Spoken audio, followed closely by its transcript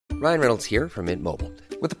Ryan Reynolds here from Mint Mobile.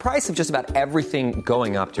 With the price of just about everything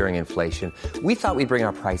going up during inflation, we thought we'd bring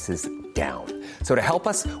our prices down. So to help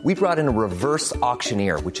us, we brought in a reverse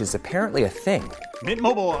auctioneer, which is apparently a thing. Mint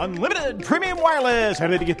Mobile Unlimited Premium Wireless. How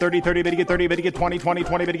to get 30, 30, bit to get 30, bit to get 20, 20,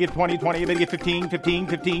 20, bit to get 20, 20, bit to get 15, 15,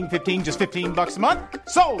 15, 15, just $15 a month?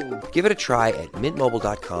 Sold! Give it a try at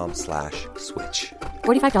mintmobile.com/switch.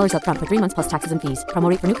 $45 up front for 3 months plus taxes and fees. Promo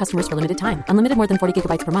rate for new customers for limited time. Unlimited more than 40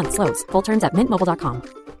 gigabytes per month. Slows full terms at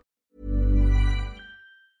mintmobile.com.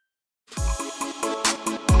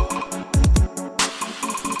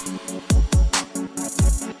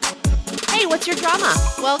 Hey, what's your drama?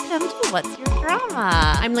 Welcome to What's Your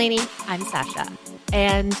Drama? I'm Lainey. I'm Sasha.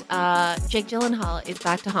 And Jake Gyllenhaal is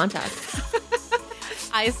back to haunt us.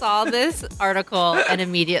 I saw this article and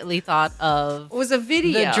immediately thought of It was a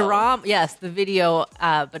video. the drama. Yes, the video,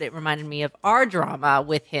 but it reminded me of our drama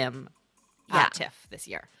with him at TIFF this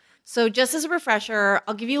year. So just as a refresher,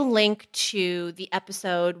 I'll give you a link to the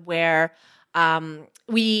episode where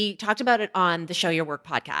we talked about it on the Show Your Work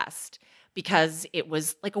podcast because it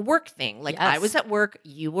was like a work thing. Like I was at work,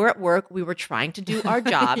 you were at work, we were trying to do our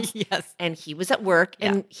jobs. Yes. And he was at work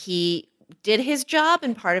and he did his job,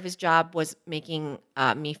 and part of his job was making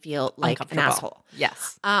me feel like an asshole.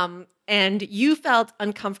 Yes. And you felt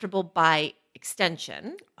uncomfortable by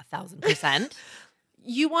extension. 1,000%.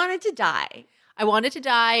 You wanted to die. I wanted to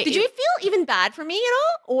die. Did you feel even bad for me at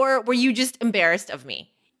all? Or were you just embarrassed of me?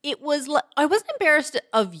 I wasn't embarrassed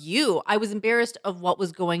of you. I was embarrassed of what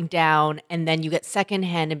was going down. And then you get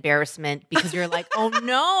secondhand embarrassment because you're like, oh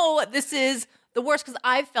no, this is the worst. Because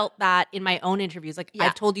I've felt that in my own interviews. Like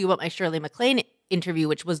I've told you about my Shirley MacLaine interview,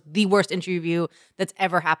 which was the worst interview that's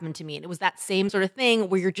ever happened to me. And it was that same sort of thing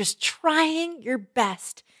where you're just trying your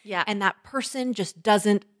best. Yeah. And that person just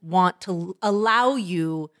doesn't want to allow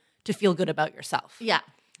you to feel good about yourself. Yeah.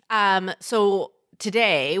 So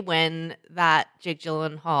today, when that Jake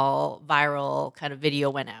Gyllenhaal viral kind of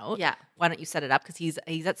video went out, why don't you set it up? Because he's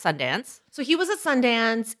at Sundance. So he was at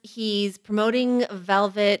Sundance. He's promoting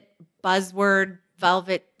Velvet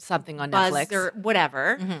something on Buzz Netflix or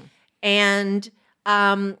whatever. Mm-hmm. And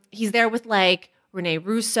he's there with like Rene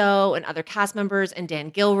Russo and other cast members and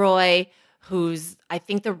Dan Gilroy, who's I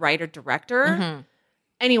think the writer-director. Mm-hmm.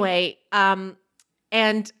 Anyway, and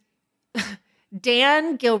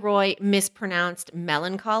Dan Gilroy mispronounced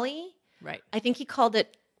melancholy. Right. I think he called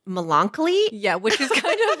it melancholy. Yeah, which is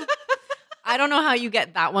kind of I don't know how you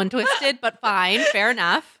get that one twisted, but fine, fair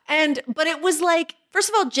enough. But it was like, first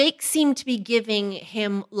of all, Jake seemed to be giving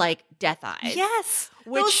him like death eyes. Yes.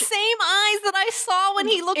 Those same eyes that I saw when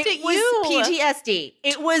he looked at you. It was PTSD.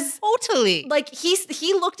 It was totally like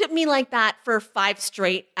he looked at me like that for 5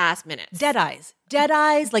 straight ass minutes. Dead eyes.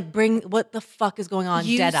 Like what the fuck is going on?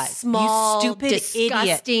 You Dead eyes. Small, you stupid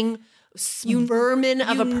disgusting idiot. vermin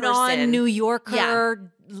of a person. Non-New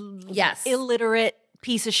Yorker, yes, illiterate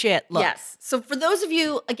piece of shit. Look. Yes. So for those of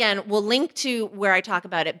you, again, we'll link to where I talk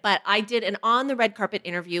about it, but I did an on the red carpet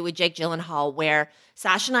interview with Jake Gyllenhaal where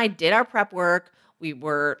Sasha and I did our prep work. We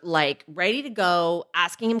were like ready to go,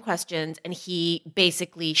 asking him questions, and he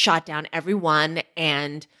basically shot down everyone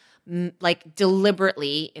and like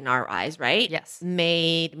deliberately, in our eyes, right? Yes.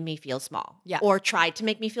 Made me feel small. Yeah. Or tried to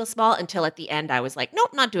make me feel small until at the end I was like,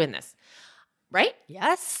 nope, not doing this. Right?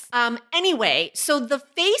 Yes. Anyway, so the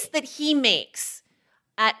face that he makes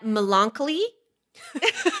at melancholy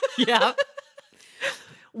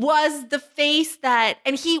was the face that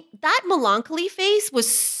melancholy face was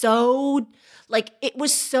so like it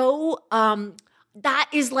was so that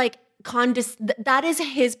is like that is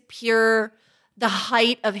his pure the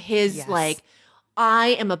height of his like I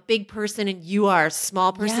am a big person and you are a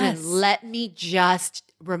small person and let me just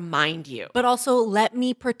remind you. But also let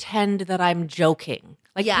me pretend that I'm joking.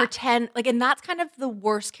 Like pretend, like, and that's kind of the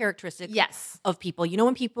worst characteristic of people. You know,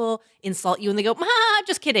 when people insult you and they go,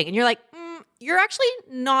 just kidding. And you're like, you're actually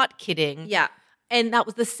not kidding. Yeah. And that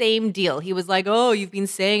was the same deal. He was like, oh, you've been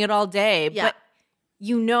saying it all day. Yeah. But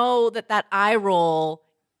you know that eye roll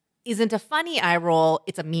isn't a funny eye roll.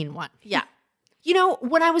 It's a mean one. Yeah. You know,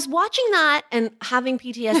 when I was watching that and having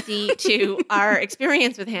PTSD to our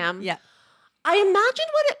experience with him, I imagined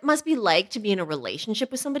what it must be like to be in a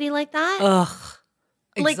relationship with somebody like that. Ugh.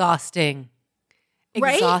 Like, exhausting.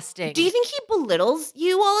 Right? Exhausting. Do you think he belittles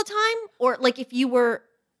you all the time? Or like if you were...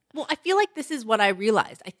 Well, I feel like this is what I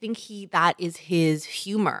realized. I think that is his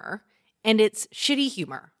humor, and it's shitty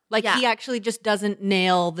humor. Like he actually just doesn't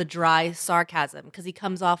nail the dry sarcasm because he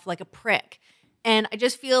comes off like a prick. And I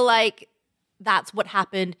just feel like that's what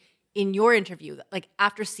happened in your interview. Like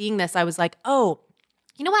after seeing this, I was like, oh,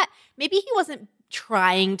 you know what? Maybe he wasn't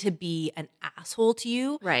trying to be an asshole to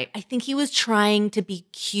you. Right. I think he was trying to be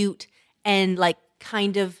cute and like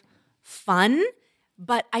kind of fun,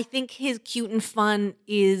 but I think his cute and fun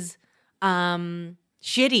is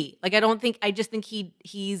shitty. Like I just think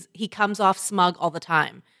he comes off smug all the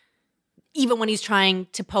time. Even when he's trying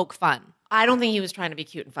to poke fun. I don't think he was trying to be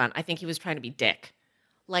cute and fun. I think he was trying to be dick.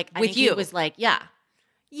 Like, I With think you. he was like, yeah.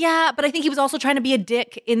 Yeah, but I think he was also trying to be a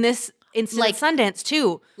dick in this incident Like- at Sundance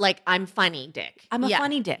too. Like, I'm funny dick. I'm a Yeah.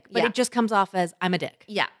 funny dick, but Yeah. it just comes off as I'm a dick.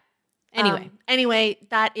 Yeah. Anyway.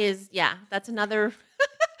 That's another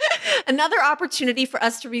another opportunity for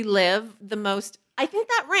us to relive the most. I think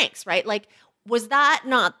that ranks, right? Like, was that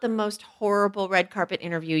not the most horrible red carpet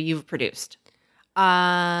interview you've produced?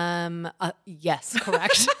 Yes,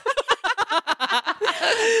 correct.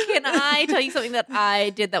 Can I tell you something that I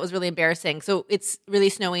did that was really embarrassing? So it's really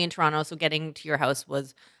snowy in Toronto, so getting to your house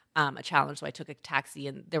was a challenge. So I took a taxi,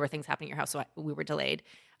 and there were things happening at your house, so we were delayed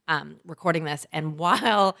recording this. And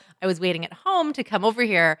while I was waiting at home to come over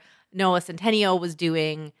here, Noah Centennial was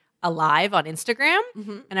doing a live on Instagram,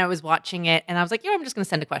 and I was watching it, and I was like, I'm just going to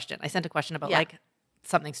send a question. I sent a question about like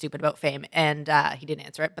something stupid about fame, and he didn't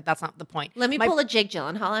answer it, but that's not the point. Let me pull a Jake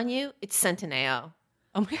Gyllenhaal on you. It's Centeneo.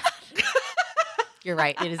 Oh my God. You're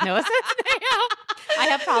right. It is Noah Centineo. I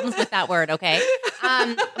have problems with that word, okay?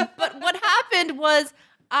 But what happened was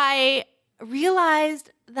I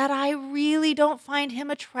realized that I really don't find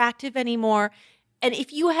him attractive anymore. And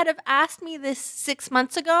if you had have asked me this 6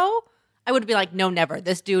 months ago, I would be like, no, never.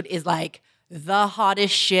 This dude is like the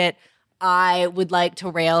hottest shit. I would like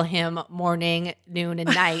to rail him morning, noon,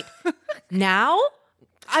 and night. Now,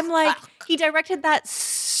 I'm like, he directed that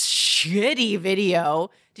shitty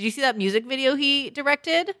video. Did you see that music video he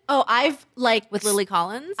directed? Oh, I've like With Lily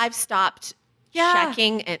Collins? I've stopped Yeah.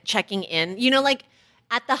 checking in. You know, like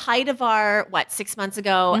at the height of our 6 months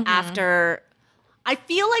ago, after I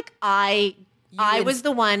feel like I was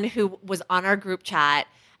the one who was on our group chat,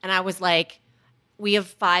 and I was like, we have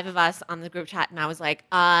 5 of us on the group chat, and I was like,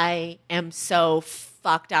 I am so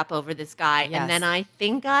fucked up over this guy. Yes. And then I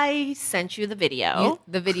think I sent you the video.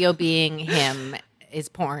 The video being him is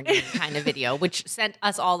porn kind of video, which sent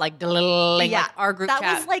us all like like our group that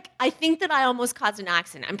chat. was like, I think that I almost caused an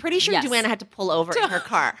accident. I'm pretty sure Yes. Joanna had to pull over in her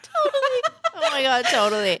car. Oh my God,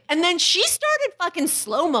 totally. And then she started fucking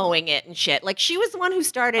slow-moing it and shit. Like, she was the one who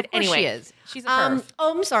started. Of course Anyway, she is. She's a perv.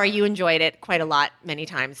 I'm sorry. You enjoyed it quite a lot, many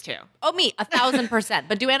times too. Oh, me, 1,000%.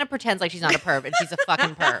 But Joanna pretends like she's not a perv, and she's a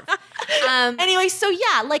fucking perv. Anyway, so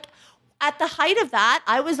yeah, like at the height of that,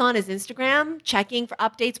 I was on his Instagram checking for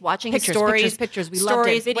updates, watching his stories, pictures. We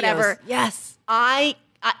stories, loved it. Videos. whatever. Yes.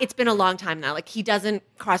 It's been a long time now. Like, he doesn't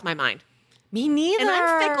cross my mind. Me neither. And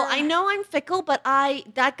I'm fickle. I know I'm fickle, but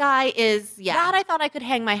that guy is, yeah. That I thought I could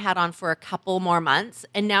hang my hat on for a couple more months.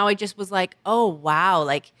 And now I just was like, oh, wow.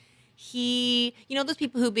 Like, those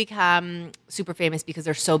people who become super famous because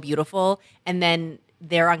they're so beautiful and then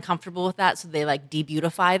they're uncomfortable with that. So they like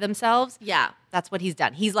de-beautify themselves. Yeah. That's what he's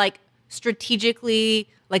done. He's like strategically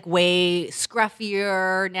like way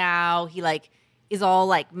scruffier now. He like is all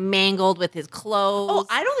like mangled with his clothes. Oh,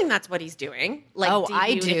 I don't think that's what he's doing. Like,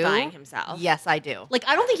 I do. de-beautifying himself. Yes, I do. Like,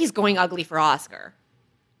 I don't think he's going ugly for Oscar.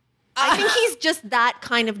 I think he's just that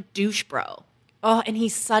kind of douche bro. Oh, and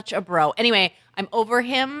he's such a bro. Anyway, I'm over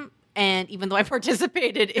him. And even though I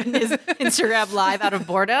participated in his Instagram live out of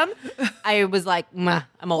boredom, I was like, I'm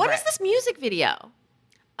over What it. is this music video?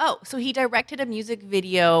 Oh, so he directed a music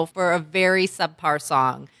video for a very subpar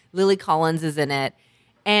song. Lily Collins is in it.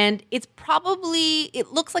 And it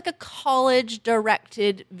looks like a college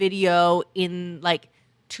directed video in like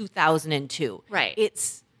 2002. Right.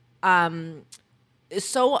 It's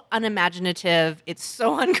so unimaginative. It's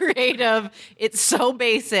so uncreative. It's so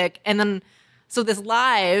basic. And then, so this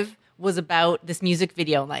live was about this music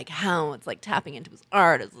video, like how it's like tapping into his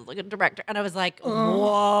art as like a director. And I was like,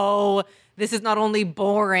 whoa, this is not only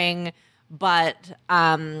boring, but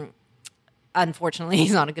unfortunately,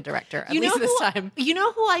 he's not a good director. At least this time. You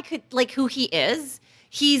know who I could, like, who he is?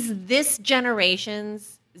 He's this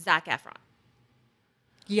generation's Zac Efron.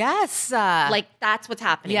 Yes. Like, that's what's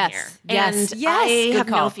happening Yes. here. Yes. And Yes. I Good have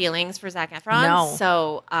call. no feelings for Zac Efron. No.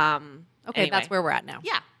 So, Okay, anyway. that's where we're at now.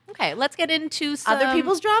 Yeah. Okay, let's get into some Other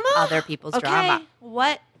people's drama? Other people's Okay. drama.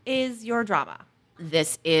 What is your drama?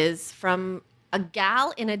 This is from a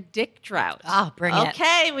gal in a dick drought. Ah, bring it.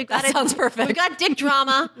 Okay, we got That it. sounds perfect. We got dick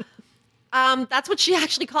drama. That's what she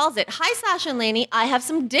actually calls it. Hi, Sasha and Lainey. I have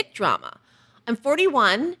some dick drama. I'm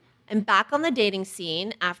 41 and back on the dating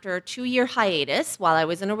scene after a 2-year hiatus while I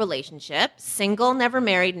was in a relationship. Single, never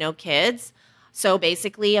married, no kids. So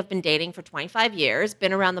basically, I've been dating for 25 years,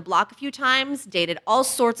 been around the block a few times, dated all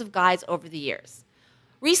sorts of guys over the years.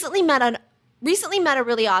 Recently met a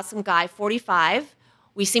really awesome guy, 45.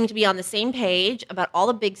 We seem to be on the same page about all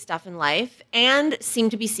the big stuff in life and seem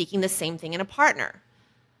to be seeking the same thing in a partner.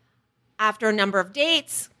 After a number of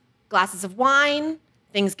dates, glasses of wine,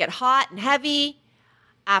 things get hot and heavy.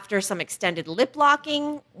 After some extended lip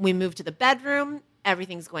locking, we move to the bedroom.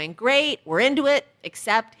 Everything's going great. We're into it,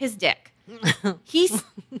 except his dick. He's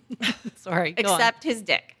Sorry. Go on. except his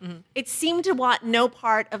dick. It seemed to want no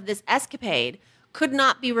part of this escapade, could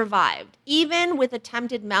not be revived, even with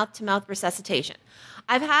attempted mouth-to-mouth resuscitation.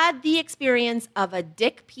 I've had the experience of a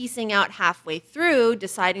dick piecing out halfway through,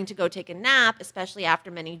 deciding to go take a nap, especially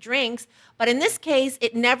after many drinks. But in this case,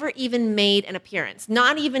 it never even made an appearance,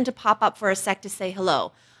 not even to pop up for a sec to say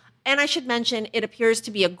hello. And I should mention, it appears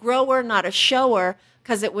to be a grower, not a shower,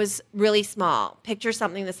 because it was really small. Picture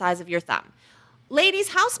something the size of your thumb. Ladies,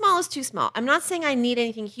 how small is too small? I'm not saying I need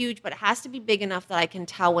anything huge, but it has to be big enough that I can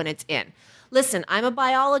tell when it's in. Listen, I'm a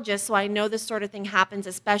biologist, so I know this sort of thing happens,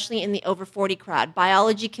 especially in the over 40 crowd.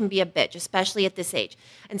 Biology can be a bitch, especially at this age,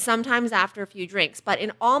 and sometimes after a few drinks. But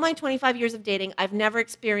in all my 25 years of dating, I've never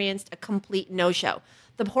experienced a complete no-show.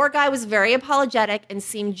 The poor guy was very apologetic and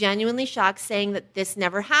seemed genuinely shocked, saying that this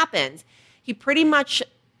never happens. He's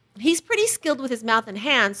pretty skilled with his mouth and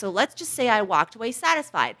hands, so let's just say I walked away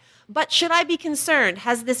satisfied. But should I be concerned?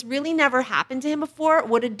 Has this really never happened to him before?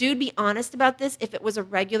 Would a dude be honest about this if it was a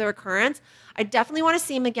regular occurrence? I definitely want to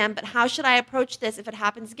see him again, but how should I approach this if it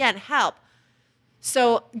happens again? Help.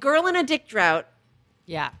 So, girl in a dick drought.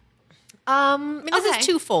 Yeah. I mean, this is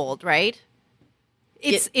twofold, right?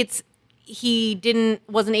 It's he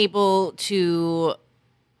wasn't able to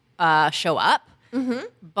show up. Mm-hmm.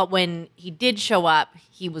 But when he did show up,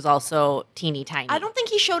 he was also teeny tiny. I don't think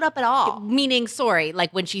he showed up at all. Meaning, sorry,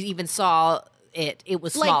 like when she even saw it, it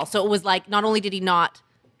was small. So it was like, not only did he not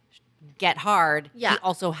get hard, he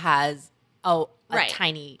also has a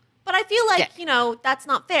tiny But I feel like, dick. That's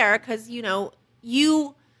not fair because,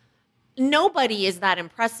 nobody is that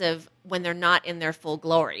impressive when they're not in their full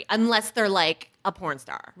glory, unless they're like a porn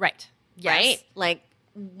star. Right. Yes. Right? Like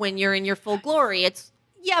when you're in your full glory, it's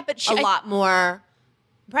but a lot more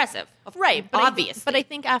impressive. Right. Obvious. But I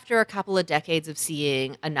think after a couple of decades of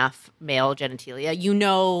seeing enough male genitalia,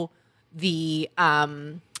 the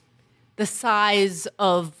size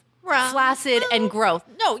of flaccid and growth.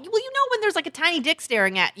 No, when there's like a tiny dick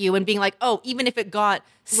staring at you and being like, oh, even if it got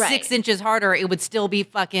 6 inches harder, it would still be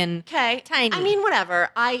fucking tiny. I mean, whatever.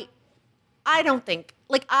 I don't think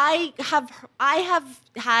like I have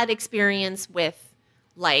had experience with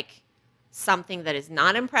like something that is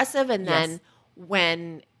not impressive, and then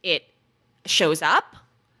when it shows up,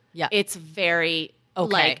 it's very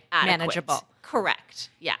adequate. Manageable. Correct.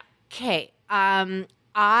 Yeah. Okay.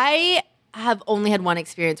 I have only had one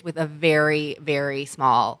experience with a very, very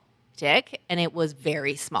small dick, and it was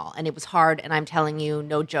very small, and it was hard, and I'm telling you,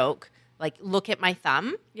 no joke. Like, look at my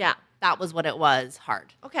thumb. Yeah. That was what it was,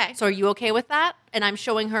 hard. Okay. So are you okay with that? And I'm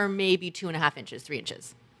showing her maybe 2.5 inches, 3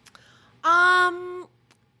 inches.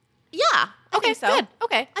 Yeah. I think so. Good.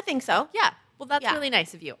 Okay. I think so. Yeah. Well, that's really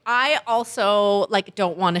nice of you. I also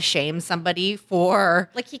don't want to shame somebody for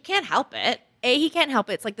Like he can't help it. he can't help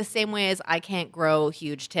it. It's like the same way as I can't grow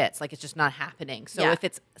huge tits. Like it's just not happening. So if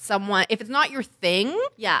it's not your thing,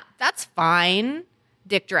 that's fine.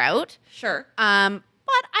 Dick drought. Sure.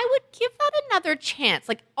 But I would give that another chance.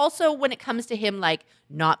 Like also when it comes to him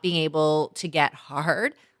not being able to get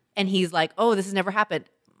hard and he's like, oh, this has never happened.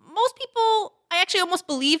 Most people, I actually almost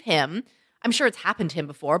believe him. I'm sure it's happened to him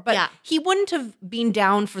before, but he wouldn't have been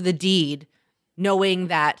down for the deed knowing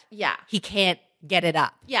that he can't get it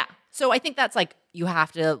up. Yeah. So I think that's you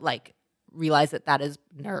have to realize that is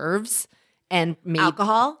nerves and maybe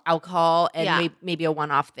alcohol and maybe a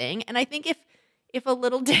one-off thing. And I think if a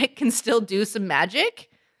little dick can still do some magic,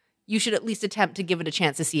 you should at least attempt to give it a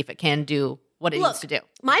chance to see if it can do what it needs to do.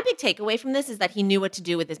 My big takeaway from this is that he knew what to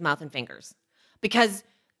do with his mouth and fingers. Because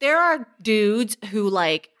there are dudes who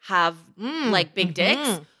have big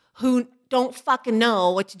dicks who don't fucking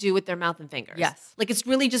know what to do with their mouth and fingers. Yes. It's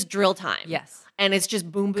really just drill time. Yes. And it's just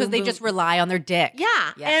boom, boom, Because they just rely on their dick.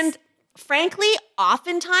 Yeah. Yes. And frankly,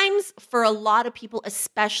 oftentimes for a lot of people,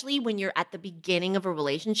 especially when you're at the beginning of a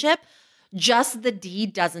relationship, just the D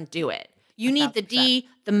doesn't do it. You need the D,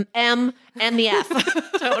 the M, and the F.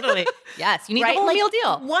 Totally. Yes. You need the whole meal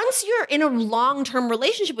deal. Once you're in a long-term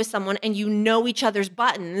relationship with someone and you know each other's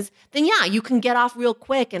buttons, then you can get off real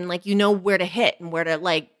quick and where to hit and where to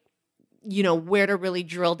where to really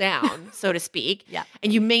drill down, so to speak. Yeah.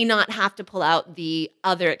 And you may not have to pull out the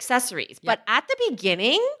other accessories. Yeah. But at the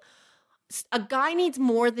beginning, a guy needs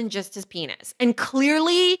more than just his penis. And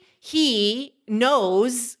clearly he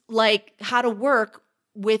knows how to work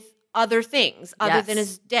with other things other Yes. than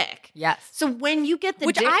his dick. Yes. So when you get the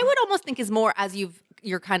Which dick, I would almost think is more, as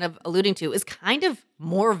you're kind of alluding to, is kind of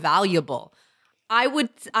more valuable. I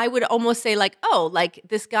would almost say like, oh, like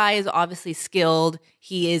this guy is obviously skilled.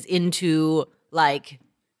 He is into like,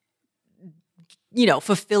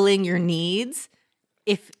 fulfilling your needs.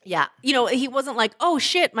 If he wasn't like, oh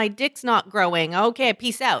shit, my dick's not growing. Okay,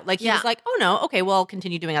 peace out. Like he was like, oh no, okay, well, I'll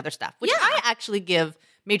continue doing other stuff, which I actually give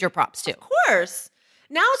major props to. Of course.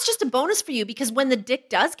 Now it's just a bonus for you because when the dick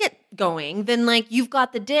does get going, then like you've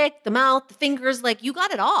got the dick, the mouth, the fingers, like you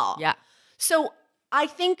got it all. Yeah. So I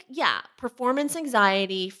think, performance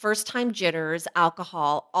anxiety, first time jitters,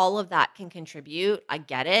 alcohol, all of that can contribute. I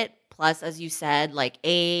get it. Plus, as you said, like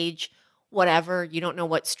age, whatever, you don't know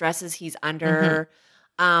what stresses he's under.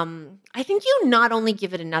 I think you not only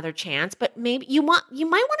give it another chance, but maybe you might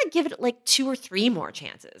want to give it like 2 or 3 more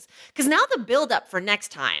chances. Because now the buildup for next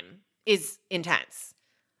time is intense.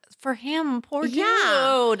 For him, poor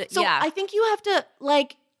dude. So I think you have to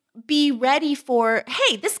like be ready for,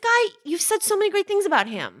 hey, this guy, you've said so many great things about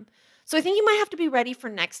him. So I think you might have to be ready for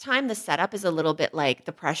next time. The setup is a little bit like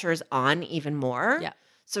the pressure's on even more. Yeah.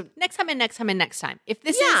 So next time and next time and next time. If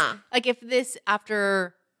this is like, if this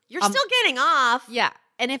after you're still getting off. Yeah.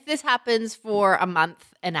 And if this happens for a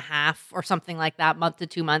month and a half or something like that, month to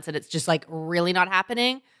 2 months, and it's just like really not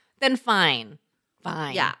happening, then fine.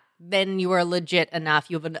 Yeah. Then you are legit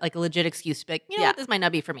enough. You have a legit excuse to be like, what, this might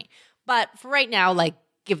not be for me. But for right now, like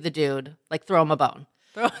give the dude, like throw him a bone.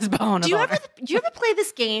 Throw his bone. Do you ever play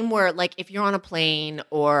this game where like if you're on a plane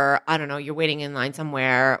or I don't know, you're waiting in line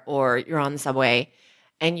somewhere or you're on the subway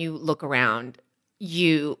and you look around,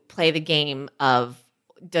 you play the game of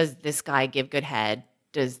does this guy give good head?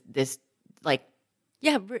 Does this like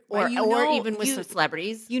or even with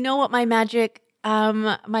celebrities? You know what my magic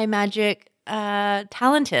talent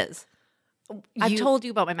is. I've told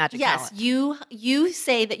you about my magic talent. Yes, you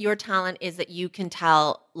say that your talent is that you can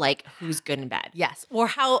tell like who's good in bed. Yes, or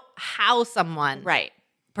how someone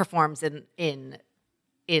performs in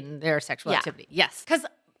their sexual activity. Yes, because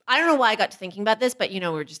I don't know why I got to thinking about this, but we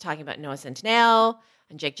were just talking about Noah Centineo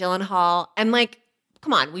and Jake Gyllenhaal, and like,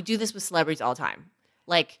 come on, we do this with celebrities all the time.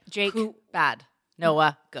 Like Jake, bad.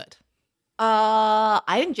 Noah, good. I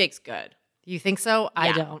think Jake's good. You think so? Yeah.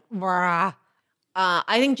 I don't. Bruh.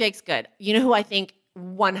 I think Jake's good. You know who I think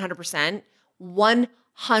 100%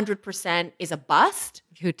 is a bust?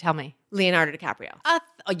 Who? Tell me. Leonardo DiCaprio.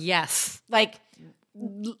 Yes. Like,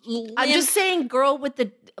 I'm just saying, this girl with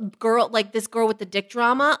the dick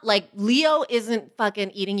drama. Like, Leo isn't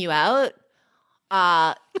fucking eating you out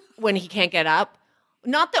when he can't get up.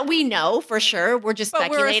 Not that we know for sure. We're just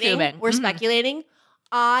speculating. We're speculating.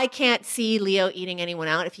 I can't see Leo eating anyone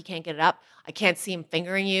out if he can't get it up. I can't see him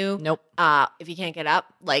fingering you. Nope. If he can't get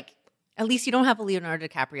up, like at least you don't have a Leonardo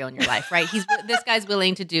DiCaprio in your life, right? This guy's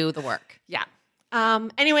willing to do the work. Yeah.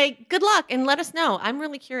 Anyway, good luck and let us know. I'm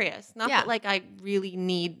really curious. Not that like I really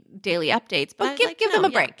need daily updates, but give them a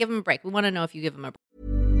break. Give them a break. We want to know if you give them a break.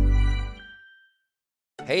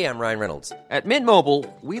 Hey, I'm Ryan Reynolds. At Mint Mobile,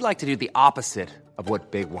 we like to do the opposite of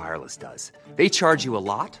what Big Wireless does. They charge you a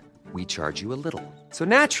lot. We charge you a little. So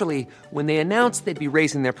naturally, when they announced they'd be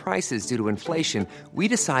raising their prices due to inflation, we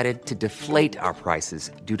decided to deflate our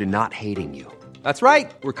prices due to not hating you. That's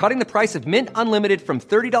right. We're cutting the price of Mint Unlimited from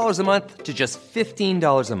 $30 a month to just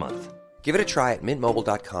 $15 a month. Give it a try at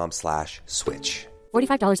mintmobile.com/switch.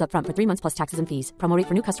 $45 up front for 3 months plus taxes and fees. Promo rate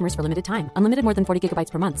for new customers for limited time. Unlimited more than 40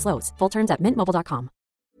 gigabytes per month. Slows full terms at mintmobile.com.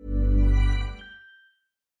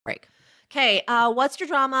 Break. Okay, what's your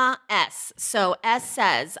drama? S. So S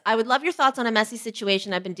says, I would love your thoughts on a messy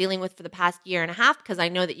situation I've been dealing with for the past year and a half because I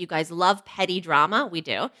know that you guys love petty drama. We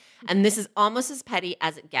do. And this is almost as petty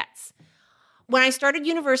as it gets. When I started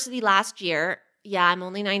university last year, I'm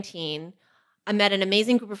only 19, I met an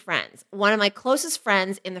amazing group of friends. One of my closest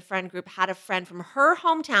friends in the friend group had a friend from her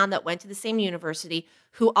hometown that went to the same university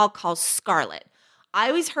who I'll call Scarlett. I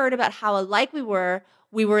always heard about how alike we were.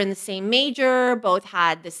 We were in the same major, both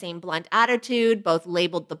had the same blunt attitude, both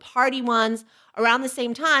labeled the party ones. Around the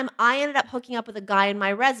same time, I ended up hooking up with a guy in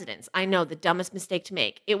my residence. I know, the dumbest mistake to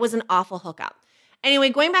make. It was an awful hookup. Anyway,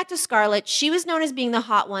 going back to Scarlett, she was known as being the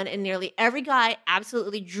hot one, and nearly every guy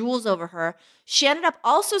absolutely drools over her. She ended up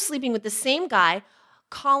also sleeping with the same guy,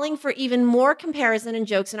 calling for even more comparison and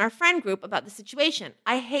jokes in our friend group about the situation.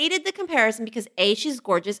 I hated the comparison because A, she's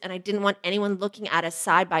gorgeous, and I didn't want anyone looking at us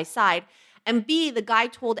side by side. And B, the guy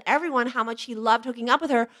told everyone how much he loved hooking up with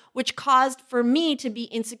her, which caused for me to be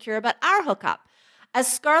insecure about our hookup.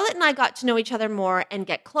 As Scarlett and I got to know each other more and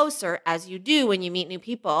get closer, as you do when you meet new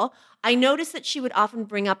people, I noticed that she would often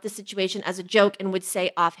bring up the situation as a joke and would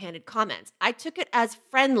say offhanded comments. I took it as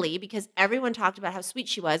friendly because everyone talked about how sweet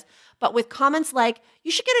she was, but with comments like,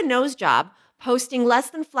 you should get a nose job, posting less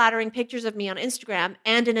than flattering pictures of me on Instagram,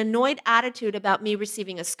 and an annoyed attitude about me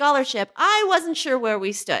receiving a scholarship, I wasn't sure where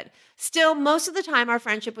we stood. Still, most of the time our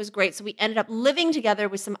friendship was great, so we ended up living together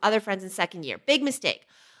with some other friends in second year. Big mistake.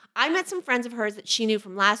 I met some friends of hers that she knew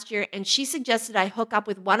from last year, and she suggested I hook up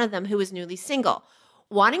with one of them who was newly single.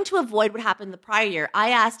 Wanting to avoid what happened the prior year, I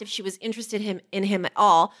asked if she was interested in him at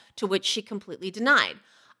all, to which she completely denied.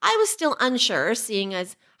 I was still unsure, seeing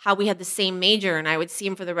as how we had the same major and I would see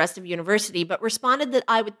him for the rest of university, but responded that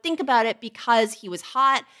I would think about it because he was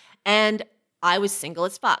hot and I was single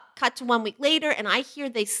as fuck. Cut to 1 week later, and I hear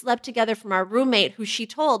they slept together from our roommate, who she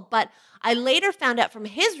told, but I later found out from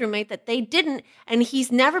his roommate that they didn't, and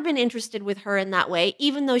he's never been interested with her in that way,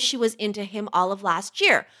 even though she was into him all of last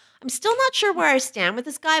year. I'm still not sure where I stand with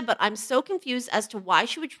this guy, but I'm so confused as to why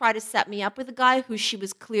she would try to set me up with a guy who she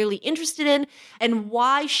was clearly interested in and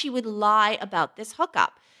why she would lie about this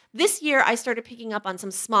hookup. This year, I started picking up on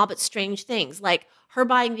some small but strange things, like her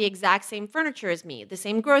buying the exact same furniture as me, the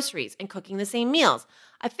same groceries, and cooking the same meals.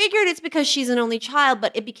 I figured it's because she's an only child,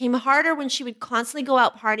 but it became harder when she would constantly go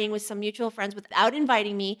out partying with some mutual friends without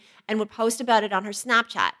inviting me and would post about it on her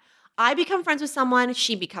Snapchat. I become friends with someone,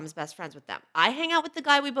 she becomes best friends with them. I hang out with the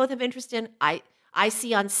guy we both have interest in. I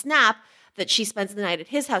see on Snap that she spends the night at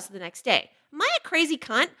his house the next day. Am I a crazy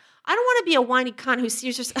cunt? I don't want to be a whiny cunt who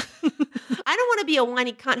sees herself. I don't want to be a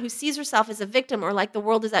whiny cunt who sees herself as a victim or like the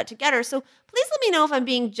world is out to get her. So please let me know if I'm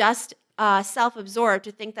being just self-absorbed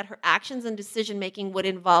to think that her actions and decision-making would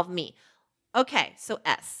involve me. Okay, so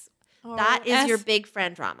S. That is your big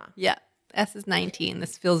friend drama. Yeah. S is 19.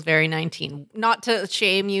 This feels very 19. Not to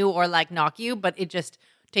shame you or like knock you, but it just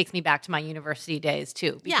takes me back to my university days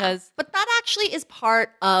too. Because but that actually is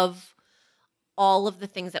part of all of the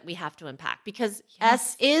things that we have to unpack, because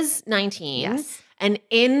S is 19 and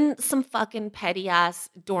in some fucking petty ass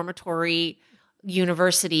dormitory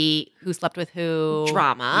university who slept with who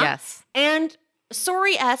drama. Yes. And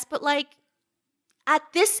sorry, S, but like at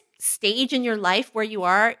this stage in your life where you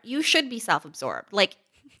are, you should be self-absorbed. Like,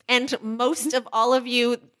 and most of all of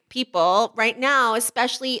you people right now,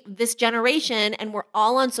 especially this generation, and we're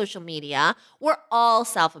all on social media, we're all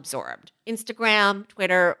self-absorbed. Instagram,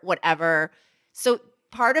 Twitter, whatever. So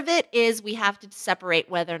part of it is we have to separate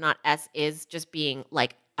whether or not S is just being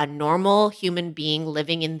like a normal human being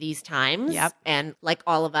living in these times. Yep. And like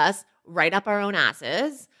all of us, right up our own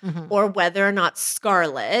asses, or whether or not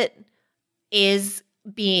Scarlett is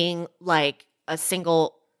being like a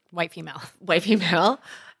single white female,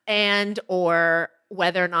 and or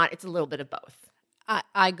whether or not it's a little bit of both.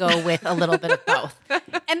 I go with a little bit of both.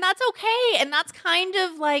 And that's okay. And that's kind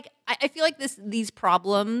of like, I feel like these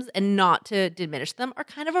problems, and not to diminish them, are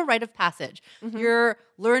kind of a rite of passage. You're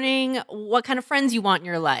learning what kind of friends you want in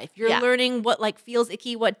your life. You're learning what like feels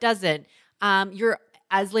icky, what doesn't. You're,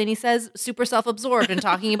 as Lainey says, super self-absorbed and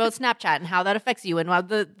talking about Snapchat and how that affects you, and how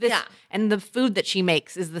and the food that she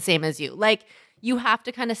makes is the same as you. Like, you have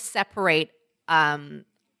to kind of separate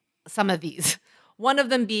some of these. One of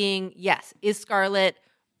them being, yes, is Scarlett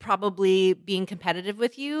probably being competitive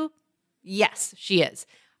with you? Yes, she is.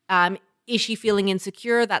 Is she feeling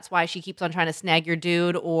insecure? That's why she keeps on trying to snag your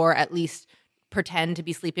dude, or at least pretend to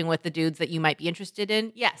be sleeping with the dudes that you might be interested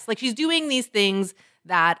in? Yes. Like, she's doing these things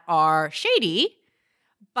that are shady,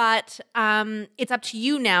 but it's up to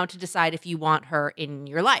you now to decide if you want her in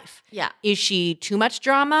your life. Yeah. Is she too much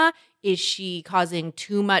drama? Is she causing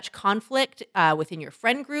too much conflict within your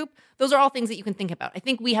friend group? Those are all things that you can think about. I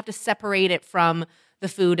think we have to separate it from the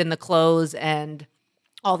food and the clothes and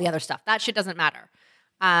all the other stuff. That shit doesn't matter.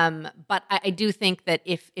 But I do think that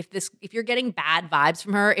if you're getting bad vibes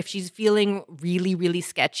from her, if she's feeling really, really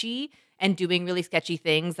sketchy and doing really sketchy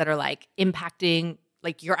things that are like impacting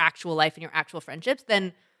like your actual life and your actual friendships,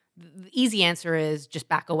 then the easy answer is just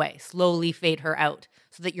back away, slowly fade her out,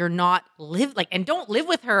 so that you're not and don't live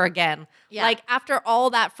with her again. Yeah. Like, after all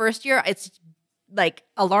that first year, it's like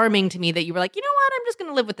alarming to me that you were like, you know what, I'm just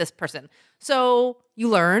going to live with this person. So you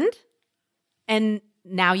learned, and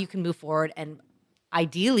now you can move forward and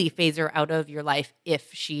ideally phase her out of your life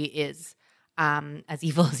if she is as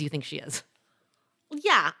evil as you think she is.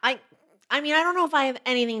 Yeah, I mean, I don't know if I have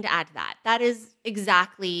anything to add to that. That is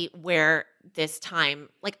exactly where this time,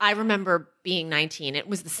 like, I remember being 19, it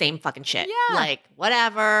was the same fucking shit. Yeah. Like,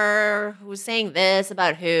 whatever, who's saying this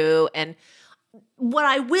about who. And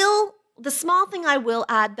the small thing I will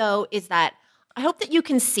add, though, is that I hope that you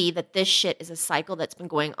can see that this shit is a cycle that's been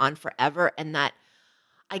going on forever, and that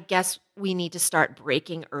I guess we need to start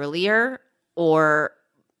breaking earlier or,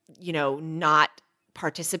 not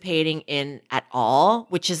participating in at all,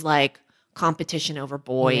 which is like competition over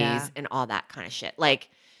boys and all that kind of shit. Like,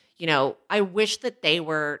 I wish that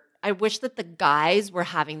the guys were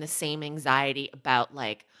having the same anxiety about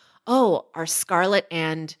like, oh, are Scarlett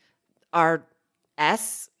and our are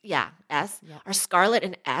Scarlett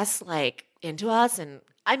and S like into us? And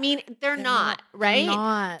I mean, they're not,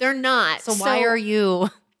 right? They're not. So why are you?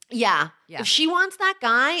 Yeah. If she wants that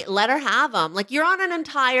guy, let her have him. Like, you're on an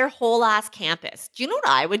entire whole ass campus. Do you know what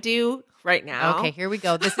I would do right now? Okay, here we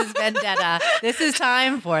go. This is Vendetta. This is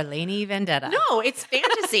time for Lainey Vendetta. No, it's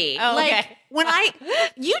fantasy. Oh, like okay. when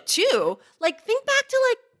you too, like think back to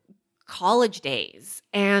like college days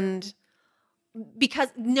and because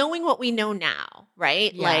knowing what we know now,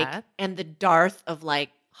 right? Yeah. Like, and the dearth of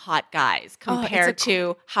like hot guys compared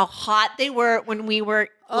to how hot they were when we were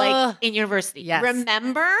like in university. Yes.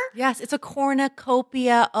 Remember? Yes, it's a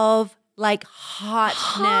cornucopia of like hotness.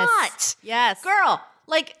 Hot. Yes. Girl,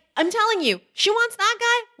 like I'm telling you, she wants that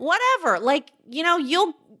guy, whatever. Like, you're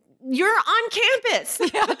on campus.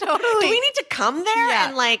 Yeah, totally. Do we need to come there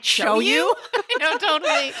and like show you?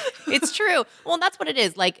 Totally. It's true. Well, that's what it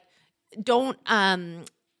is. Like, don't, I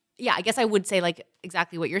guess I would say like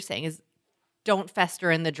exactly what you're saying is don't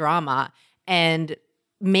fester in the drama and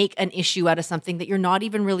make an issue out of something that you're not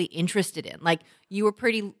even really interested in. Like you were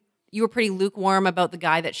pretty lukewarm about the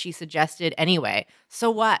guy that she suggested anyway.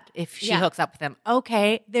 So what if she hooks up with him?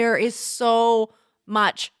 Okay, there is so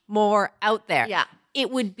much more out there. Yeah.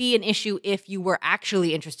 It would be an issue if you were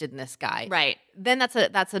actually interested in this guy. Right. Then that's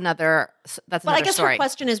another But I guess story. her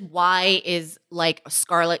question is why is like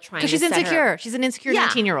Scarlett trying to Because she's set insecure. her- She's an insecure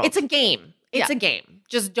 19-year-old. It's a game. It's Yeah. a game.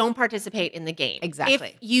 Just don't participate in the game. Exactly.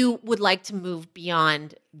 If you would like to move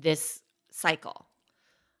beyond this cycle.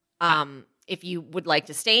 If you would like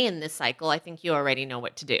to stay in this cycle, I think you already know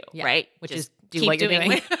what to do, right? Which Just is do keep what you're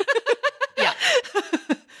doing. yeah.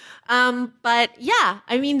 But yeah,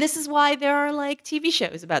 I mean, this is why there are like TV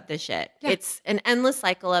shows about this shit. Yeah. It's an endless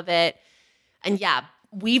cycle of it. And yeah,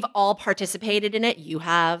 we've all participated in it. You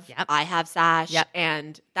have, Yep. I have, Sash. Yep.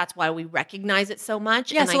 And that's why we recognize it so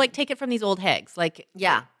much. Yeah, And so like take it from these old hags. Like,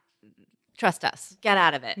 yeah, trust us. get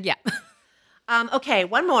out of it. Yeah. Okay,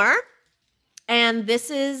 one more. And this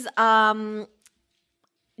is drama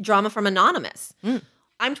from Anonymous.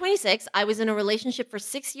 I'm 26. I was in a relationship for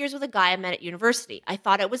 6 years with a guy I met at university. I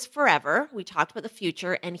thought it was forever. We talked about the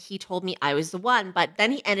future, and he told me I was the one, but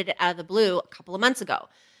then he ended it out of the blue a couple of months ago.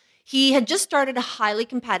 He had just started a highly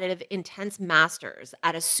competitive, intense master's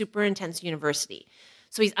at a super intense university.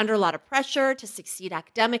 So he's under a lot of pressure to succeed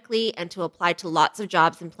academically and to apply to lots of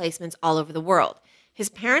jobs and placements all over the world. His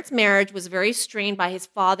parents' marriage was very strained by his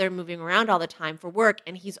father moving around all the time for work,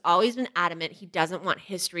 and he's always been adamant he doesn't want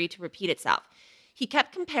history to repeat itself. He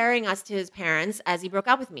kept comparing us to his parents as he broke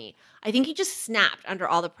up with me. I think he just snapped under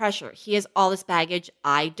all the pressure. He has all this baggage.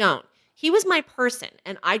 I don't. He was my person,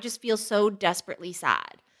 and I just feel so desperately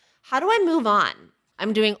sad. How do I move on?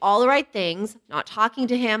 I'm doing all the right things, not talking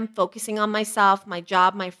to him, focusing on myself, my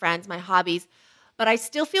job, my friends, my hobbies, but I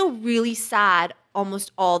still feel really sad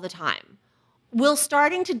almost all the time. Will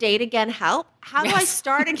starting to date again help? How do I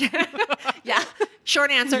start again? Yeah.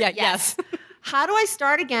 Short answer, yes. How do I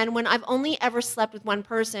start again when I've only ever slept with one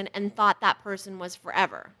person and thought that person was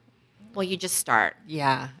forever? Well, you just start.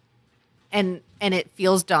 Yeah. And it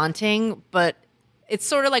feels daunting, but it's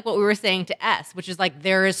sort of like what we were saying to S, which is like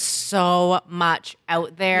there is so much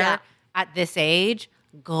out there at this age.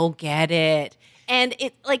 Go get it. And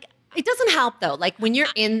it like it doesn't help though. Like when you're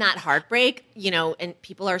in that heartbreak, and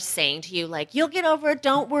people are saying to you like, you'll get over it,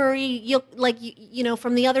 don't worry. You'll like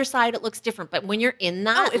from the other side it looks different. But when you're in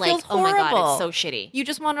that, it like, feels oh my God, horrible. it's so shitty. You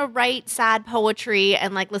just want to write sad poetry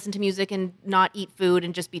and like listen to music and not eat food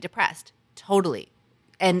and just be depressed. Totally.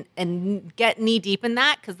 And get knee deep in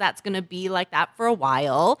that because that's going to be like that for a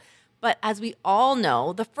while. But as we all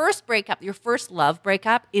know, the first breakup, your first love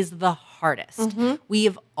breakup is the hardest. We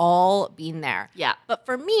have all been there. Yeah. But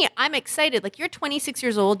for me, I'm excited. Like you're 26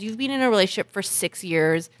 years old. You've been in a relationship for 6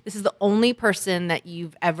 years. This is the only person that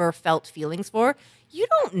you've ever felt feelings for. You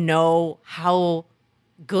don't know how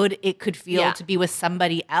good it could feel to be with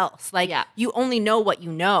somebody else. Like you only know what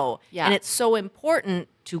you know. Yeah. And it's so important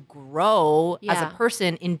to grow as a Yeah.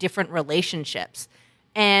 person in different relationships.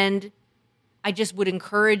 And I just would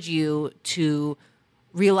encourage you to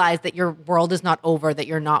realize that your world is not over, that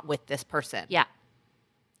you're not with this person. Yeah.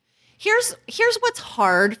 Here's what's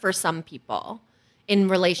hard for some people in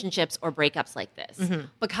relationships or breakups like this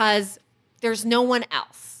because there's no one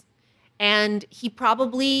else. And he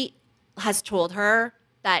probably has told her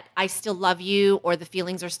that I still love you or the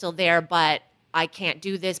feelings are still there, but I can't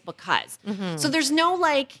do this because. So there's no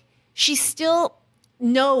like, she still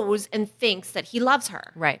knows and thinks that he loves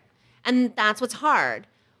her. Right. And that's what's hard.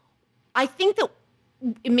 I think that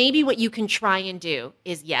maybe what you can try and do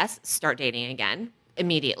is, yes, start dating again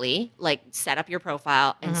immediately. Like set up your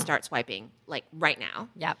profile and start swiping like right now.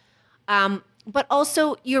 Yeah. But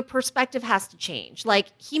also your perspective has to change. Like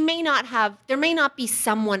there may not be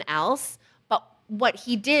someone else, but what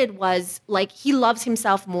he did was like he loves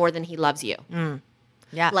himself more than he loves you.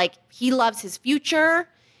 Yeah. Like he loves his future.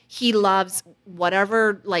 He loves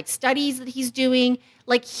whatever like studies that he's doing.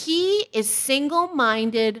 Like he is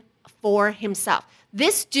single-minded for himself.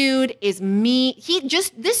 This dude is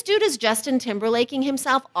this dude is Justin Timberlaking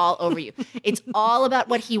himself all over you. It's all about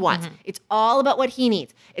what he wants. It's all about what he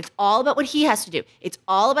needs. It's all about what he has to do. It's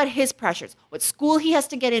all about his pressures, what school he has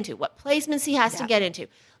to get into, what placements he has to get into.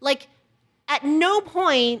 Like at no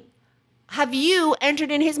point have you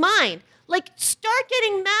entered in his mind. Like start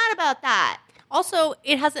getting mad about that. Also,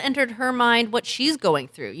 it hasn't entered her mind what she's going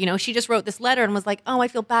through. You know, she just wrote this letter and was like, oh, I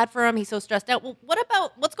feel bad for him. He's so stressed out. Well, what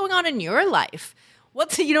about what's going on in your life?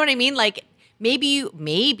 You know what I mean? Like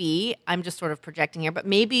maybe I'm just sort of projecting here, but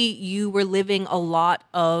maybe you were living a lot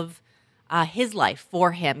of his life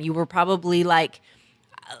for him. You were probably like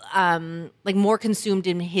more consumed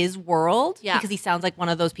in his world because he sounds like one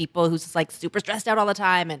of those people who's just like super stressed out all the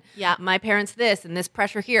time and my parents this and this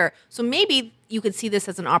pressure here. So maybe you could see this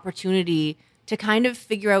as an opportunity to kind of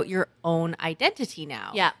figure out your own identity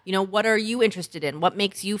now. Yeah. You know, what are you interested in? What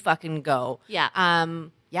makes you fucking go? Yeah.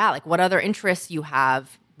 Like what other interests you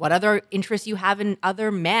have, what other interests you have in other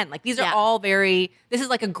men. Like these are all this is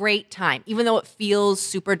like a great time. Even though it feels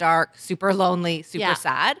super dark, super lonely, super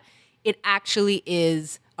sad, it actually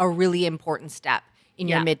is a really important step in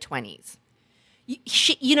your mid-20s.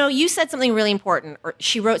 You said something really important, or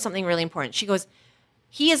she wrote something really important. She goes,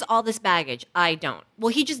 he has all this baggage. I don't.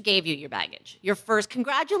 Well, he just gave you your baggage.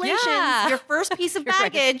 Congratulations. Yeah. Your first piece of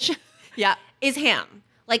baggage is him.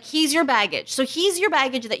 Like he's your baggage. So he's your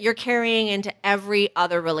baggage that you're carrying into every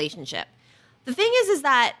other relationship. The thing is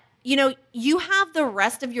that, you have the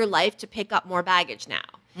rest of your life to pick up more baggage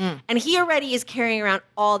now. And he already is carrying around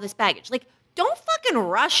all this baggage. Like, don't fucking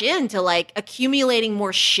rush into like accumulating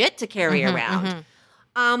more shit to carry around.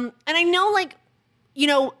 And I know like,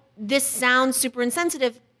 this sounds super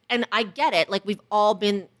insensitive and I get it. Like we've all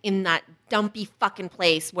been in that dumpy fucking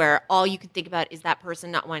place where all you can think about is that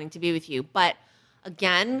person not wanting to be with you. But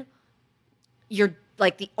again, you're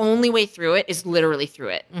like the only way through it is literally through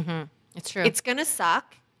it. It's true. It's going to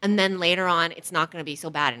suck. And then later on, it's not going to be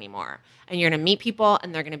so bad anymore. And you're going to meet people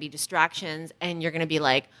and they're going to be distractions. And you're going to be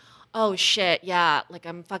like, oh shit, yeah, like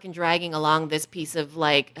I'm fucking dragging along this piece of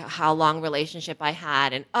like how long relationship I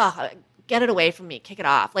had. And get it away from me, kick it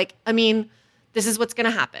off. Like, I mean, this is what's going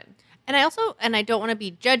to happen. And I don't want to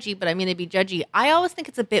be judgy, but I'm going to be judgy. I always think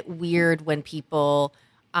it's a bit weird when people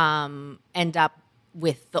end up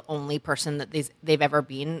with the only person that they've ever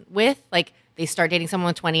been with. Like they start dating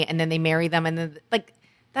someone with 20 and then they marry them. And then like,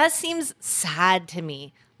 that seems sad to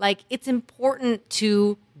me. Like it's important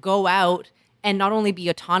to go out and not only be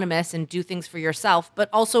autonomous and do things for yourself, but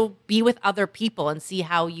also be with other people and see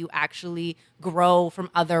how you actually grow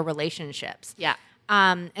from other relationships. Yeah.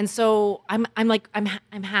 And so I'm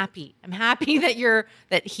happy. I'm happy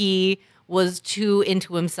that he was too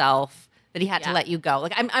into himself, that he had to let you go.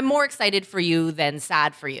 Like I'm more excited for you than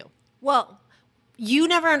sad for you. Well, you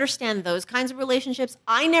never understand those kinds of relationships.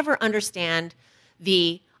 I never understand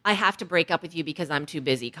I have to break up with you because I'm too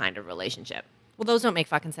busy kind of relationship. Well, those don't make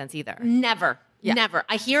fucking sense either. Never.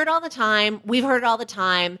 I hear it all the time. We've heard it all the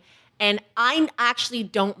time. And I actually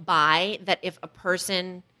don't buy that if a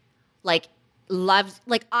person like loves,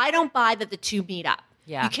 like I don't buy that the two meet up.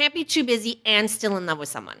 Yeah. You can't be too busy and still in love with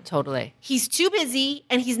someone. Totally. He's too busy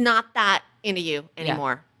and he's not that into you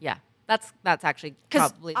anymore. Yeah. That's actually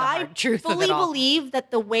probably the hard truth of it all. I fully believe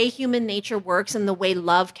that the way human nature works and the way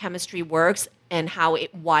love chemistry works and how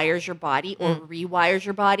it wires your body or rewires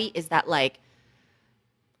your body is that like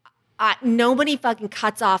nobody fucking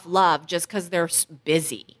cuts off love just because they're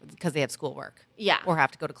busy. Because they have schoolwork. Yeah. Or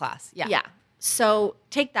have to go to class. Yeah. Yeah. So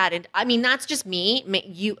take that. And I mean, that's just me.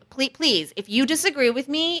 You please, if you disagree with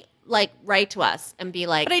me, like write to us and be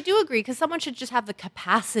like. But I do agree because someone should just have the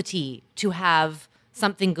capacity to have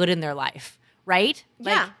something good in their life, right?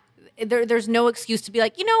 Yeah. There's no excuse to be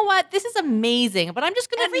like, you know what, this is amazing, but I'm just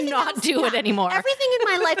going to not do it anymore. Everything in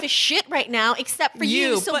my life is shit right now except for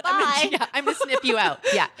you. So bye. I'm going to snip you out.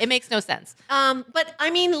 Yeah, it makes no sense. But I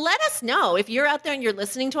mean, let us know if you're out there and you're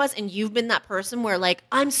listening to us and you've been that person where like,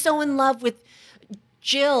 I'm so in love with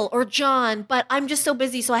Jill or John, but I'm just so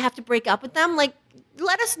busy, so I have to break up with them. Like,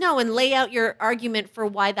 let us know and lay out your argument for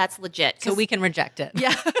why that's legit. So we can reject it.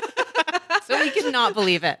 Yeah. So we cannot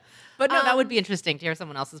believe it. But no, that would be interesting to hear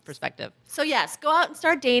someone else's perspective. So yes, go out and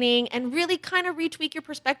start dating and really kind of retweak your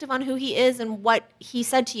perspective on who he is and what he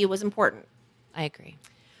said to you was important. I agree.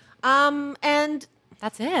 And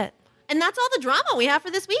that's it. And that's all the drama we have for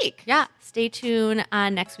this week. Yeah. Stay tuned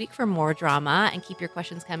next week for more drama and keep your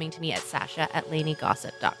questions coming to me at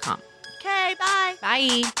sasha@laneygossip.com. Okay, bye.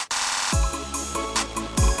 Bye.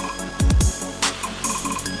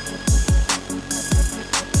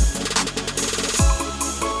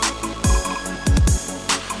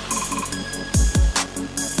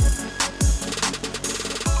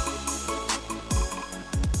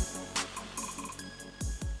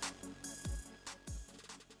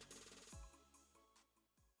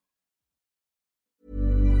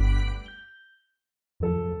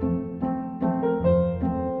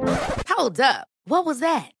 Hold up. What was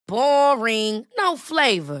that? Boring. No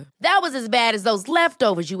flavor. That was as bad as those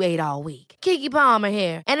leftovers you ate all week. Keke Palmer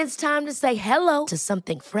here, and it's time to say hello to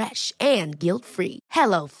something fresh and guilt-free.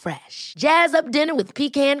 Hello Fresh. Jazz up dinner with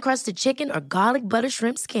pecan-crusted chicken or garlic butter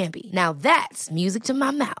shrimp scampi. Now that's music to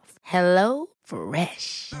my mouth. Hello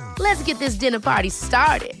Fresh. Let's get this dinner party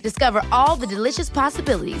started. Discover all the delicious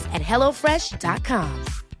possibilities at HelloFresh.com.